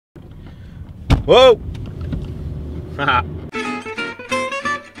Whoa! Haha.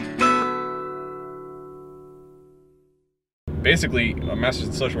 Basically, a master's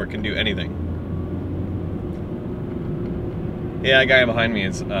in social work can do anything. Yeah, a guy behind me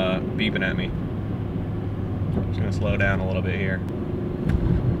is beeping at me. I'm just gonna slow down a little bit here.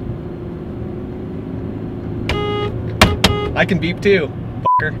 I can beep too,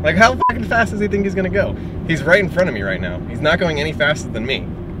 fucker. Like, how fucking fast does he think he's gonna go? He's right in front of me right now. He's not going any faster than me.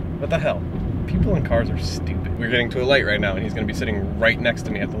 What the hell? People in cars are stupid. We're getting to a light right now and he's gonna be sitting right next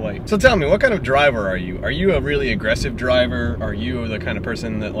to me at the light. So tell me, what kind of driver are you? Are you a really aggressive driver? Are you the kind of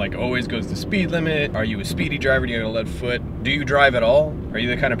person that like always goes the speed limit? Are you a speedy driver? Do you have a lead foot? Do you drive at all? Are you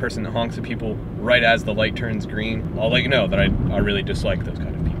the kind of person that honks at people right as the light turns green? I'll let you know that I really dislike those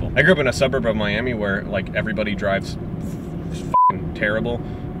kind of people. I grew up in a suburb of Miami where like everybody drives fucking terrible.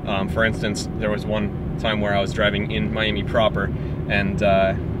 For instance, there was one time where I was driving in Miami proper and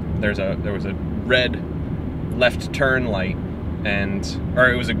there was a red left turn light, or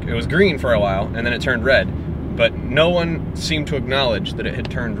it was green for a while and then it turned red, but no one seemed to acknowledge that it had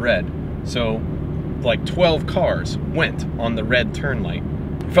turned red. So like 12 cars went on the red turn light.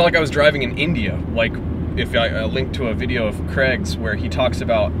 I felt like I was driving in India. Like if I linked to a video of Craig's where he talks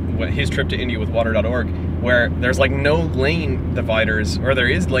about his trip to India with water.org, where there's like no lane dividers, or there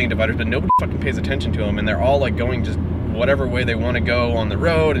is lane dividers, but nobody fucking pays attention to them, and they're all like going just whatever way they want to go on the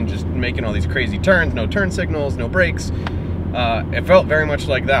road and just making all these crazy turns, no turn signals, no brakes. It felt very much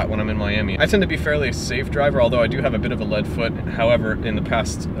like that when I'm in Miami. I tend to be fairly a safe driver, although I do have a bit of a lead foot. However, in the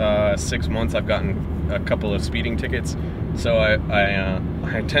past 6 months, I've gotten a couple of speeding tickets, so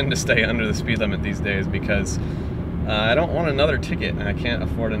I tend to stay under the speed limit these days because I don't want another ticket and I can't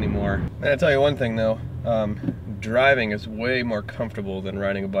afford any more. And I tell you one thing though, driving is way more comfortable than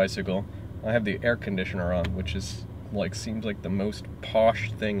riding a bicycle. I have the air conditioner on, which is seems like the most posh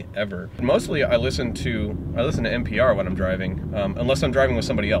thing ever. Mostly I listen to NPR when I'm driving, unless I'm driving with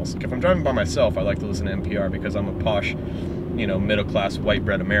somebody else. Like if I'm driving by myself, I like to listen to NPR because I'm a posh, you know, middle-class white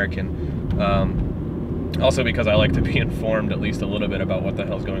bread American. Also because I like to be informed at least a little bit about what the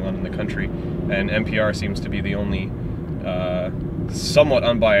hell's going on in the country, and NPR seems to be the only somewhat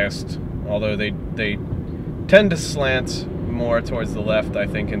unbiased, although they tend to slant more towards the left, I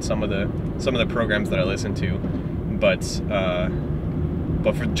think, in some of the programs that I listen to. But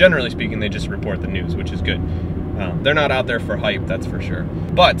for generally speaking, they just report the news, which is good. They're not out there for hype, that's for sure.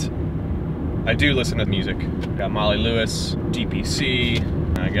 But I do listen to music. Got Molly Lewis,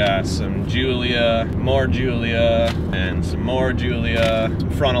 DPC, I got some Julia, more Julia, and some more Julia, some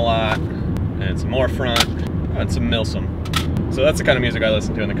Front-A-Lot, and some more Front, and some Milsum. So that's the kind of music I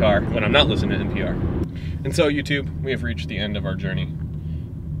listen to in the car when I'm not listening to NPR. And so, YouTube, we have reached the end of our journey.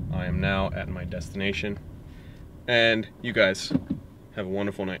 I am now at my destination. And you guys have a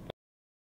wonderful night.